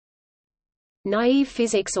Naive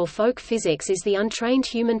physics or folk physics is the untrained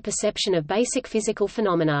human perception of basic physical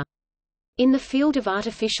phenomena. In the field of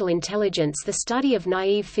artificial intelligence, the study of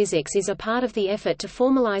naive physics is a part of the effort to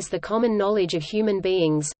formalize the common knowledge of human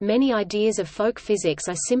beings. Many ideas of folk physics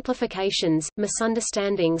are simplifications,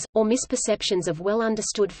 misunderstandings, or misperceptions of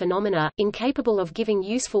well-understood phenomena, incapable of giving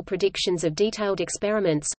useful predictions of detailed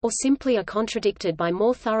experiments, or simply are contradicted by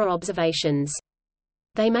more thorough observations.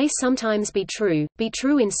 They may sometimes be true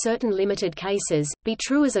in certain limited cases, be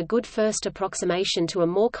true as a good first approximation to a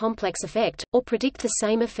more complex effect, or predict the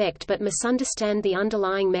same effect but misunderstand the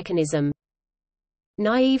underlying mechanism.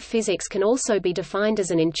 Naive physics can also be defined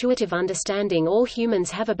as an intuitive understanding all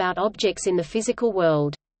humans have about objects in the physical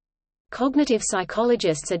world. Cognitive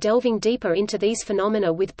psychologists are delving deeper into these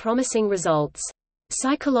phenomena with promising results.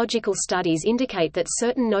 Psychological studies indicate that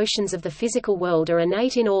certain notions of the physical world are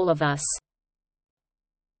innate in all of us.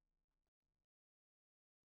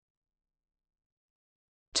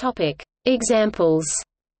 Examples.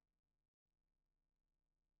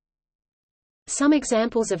 Some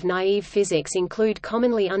examples of naive physics include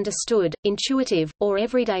commonly understood, intuitive, or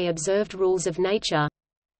everyday observed rules of nature.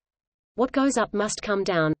 What goes up must come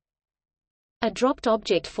down. A dropped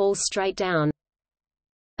object falls straight down.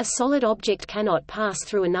 A solid object cannot pass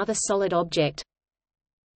through another solid object.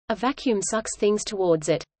 A vacuum sucks things towards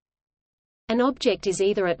it. An object is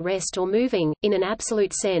either at rest or moving, in an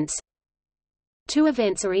absolute sense. Two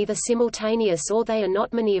events are either simultaneous or they are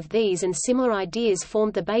not. Many of these and similar ideas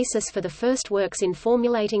formed the basis for the first works in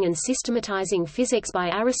formulating and systematizing physics by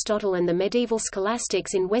Aristotle and the medieval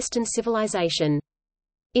scholastics in Western civilization.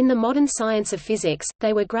 In the modern science of physics,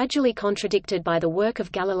 they were gradually contradicted by the work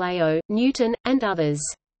of Galileo, Newton, and others.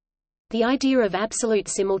 The idea of absolute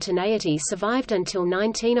simultaneity survived until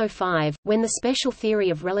 1905, when the special theory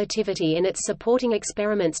of relativity and its supporting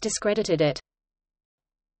experiments discredited it.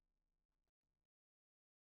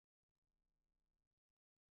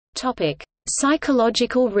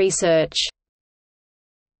 Psychological research.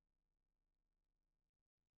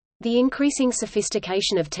 The increasing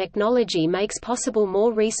sophistication of technology makes possible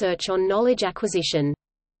more research on knowledge acquisition.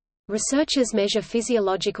 Researchers measure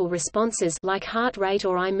physiological responses like heart rate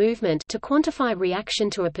or eye movement to quantify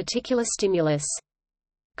reaction to a particular stimulus.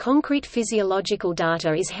 Concrete physiological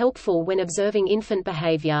data is helpful when observing infant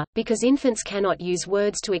behavior, because infants cannot use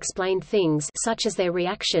words to explain things such as their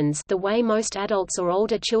reactions the way most adults or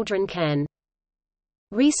older children can.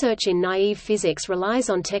 Research in naive physics relies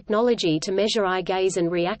on technology to measure eye gaze and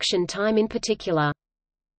reaction time in particular.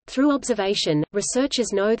 Through observation,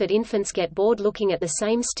 researchers know that infants get bored looking at the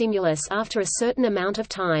same stimulus after a certain amount of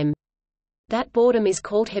time. That boredom is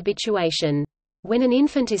called habituation. When an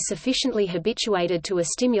infant is sufficiently habituated to a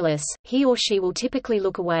stimulus, he or she will typically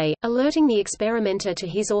look away, alerting the experimenter to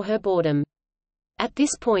his or her boredom. At this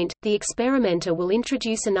point, the experimenter will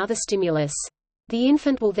introduce another stimulus. The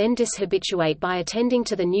infant will then dishabituate by attending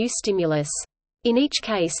to the new stimulus. In each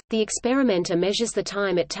case, the experimenter measures the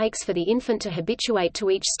time it takes for the infant to habituate to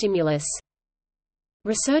each stimulus.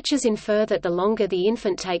 Researchers infer that the longer the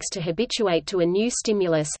infant takes to habituate to a new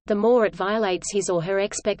stimulus, the more it violates his or her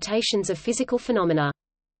expectations of physical phenomena.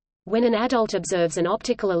 When an adult observes an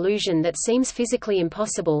optical illusion that seems physically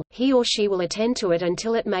impossible, he or she will attend to it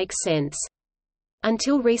until it makes sense.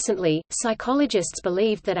 Until recently, psychologists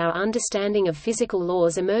believed that our understanding of physical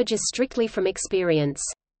laws emerges strictly from experience.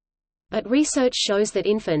 But research shows that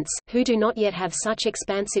infants, who do not yet have such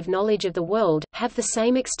expansive knowledge of the world, have the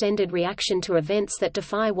same extended reaction to events that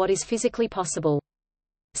defy what is physically possible.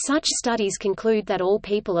 Such studies conclude that all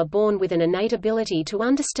people are born with an innate ability to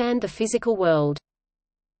understand the physical world.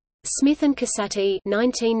 Smith and Casati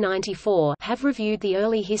 1994 have reviewed the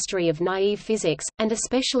early history of naive physics, and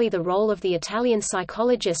especially the role of the Italian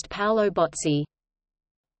psychologist Paolo Bozzi.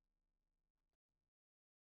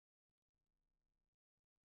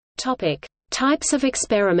 Types of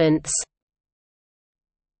experiments.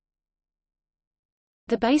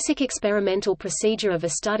 The basic experimental procedure of a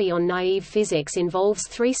study on naive physics involves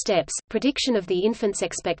three steps: prediction of the infant's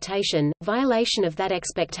expectation, violation of that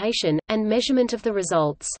expectation, and measurement of the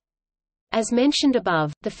results. As mentioned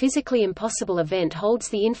above, the physically impossible event holds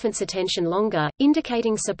the infant's attention longer,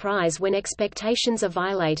 indicating surprise when expectations are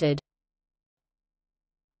violated.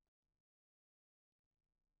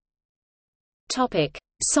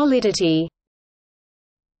 Solidity.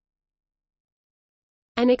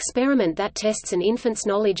 An experiment that tests an infant's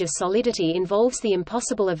knowledge of solidity involves the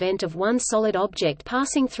impossible event of one solid object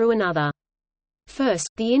passing through another. First,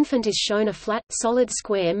 the infant is shown a flat, solid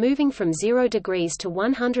square moving from 0 degrees to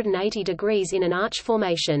 180 degrees in an arch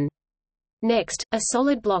formation. Next, a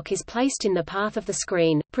solid block is placed in the path of the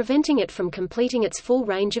screen, preventing it from completing its full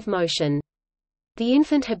range of motion. The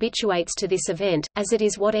infant habituates to this event, as it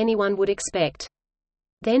is what anyone would expect.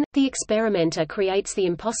 Then, the experimenter creates the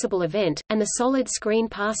impossible event, and the solid screen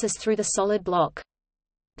passes through the solid block.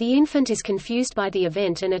 The infant is confused by the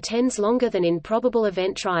event and attends longer than in probable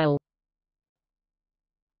event trial.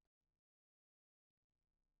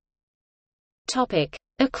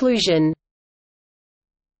 Occlusion.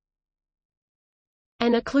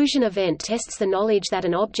 An occlusion event tests the knowledge that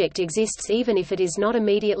an object exists even if it is not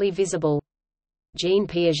immediately visible. Jean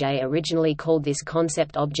Piaget originally called this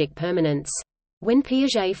concept object permanence. When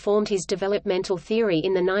Piaget formed his developmental theory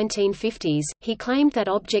in the 1950s, he claimed that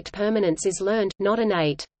object permanence is learned, not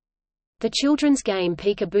innate. The children's game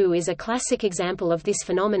Peek-a-Boo is a classic example of this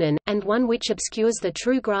phenomenon, and one which obscures the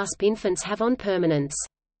true grasp infants have on permanence.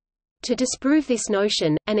 To disprove this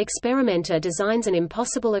notion, an experimenter designs an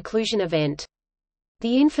impossible occlusion event.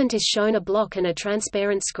 The infant is shown a block and a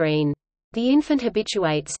transparent screen. The infant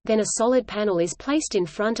habituates, then a solid panel is placed in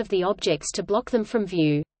front of the objects to block them from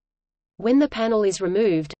view. When the panel is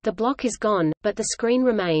removed, the block is gone, but the screen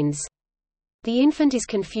remains. The infant is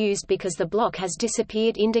confused because the block has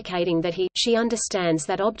disappeared, indicating that she understands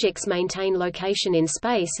that objects maintain location in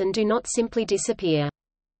space and do not simply disappear.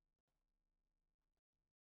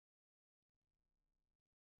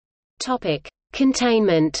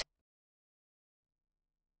 Containment.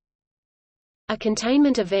 A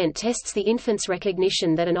containment event tests the infant's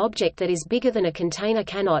recognition that an object that is bigger than a container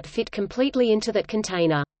cannot fit completely into that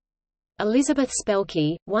container. Elizabeth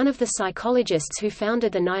Spelke, one of the psychologists who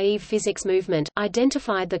founded the Naïve physics movement,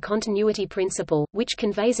 identified the continuity principle, which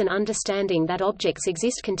conveys an understanding that objects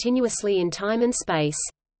exist continuously in time and space.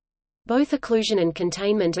 Both occlusion and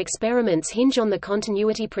containment experiments hinge on the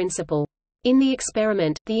continuity principle. In the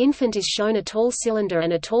experiment, the infant is shown a tall cylinder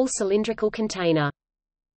and a tall cylindrical container.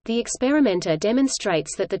 The experimenter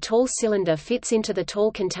demonstrates that the tall cylinder fits into the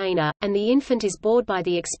tall container, and the infant is bored by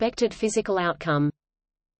the expected physical outcome.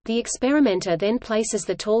 The experimenter then places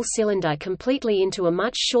the tall cylinder completely into a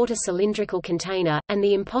much shorter cylindrical container, and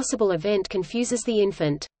the impossible event confuses the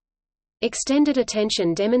infant. Extended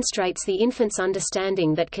attention demonstrates the infant's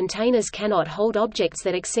understanding that containers cannot hold objects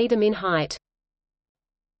that exceed them in height.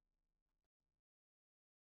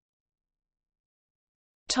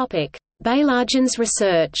 Baillargeon's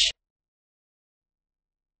research.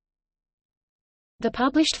 The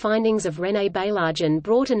published findings of René Baillargeon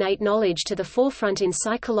brought innate knowledge to the forefront in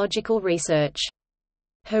psychological research.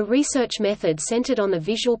 Her research method centered on the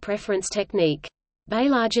visual preference technique.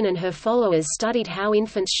 Baillargeon and her followers studied how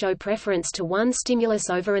infants show preference to one stimulus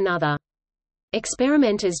over another.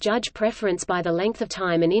 Experimenters judge preference by the length of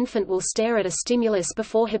time an infant will stare at a stimulus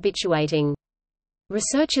before habituating.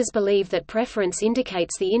 Researchers believe that preference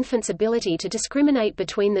indicates the infant's ability to discriminate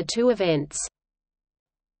between the two events.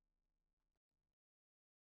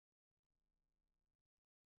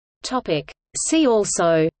 See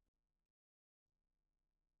also: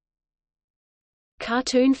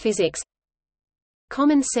 Cartoon physics,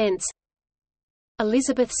 Common sense,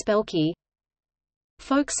 Elizabeth Spelke,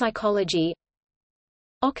 Folk psychology,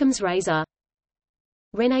 Occam's razor,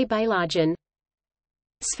 René Baillargeon,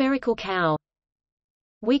 Spherical cow,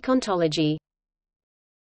 Weak ontology.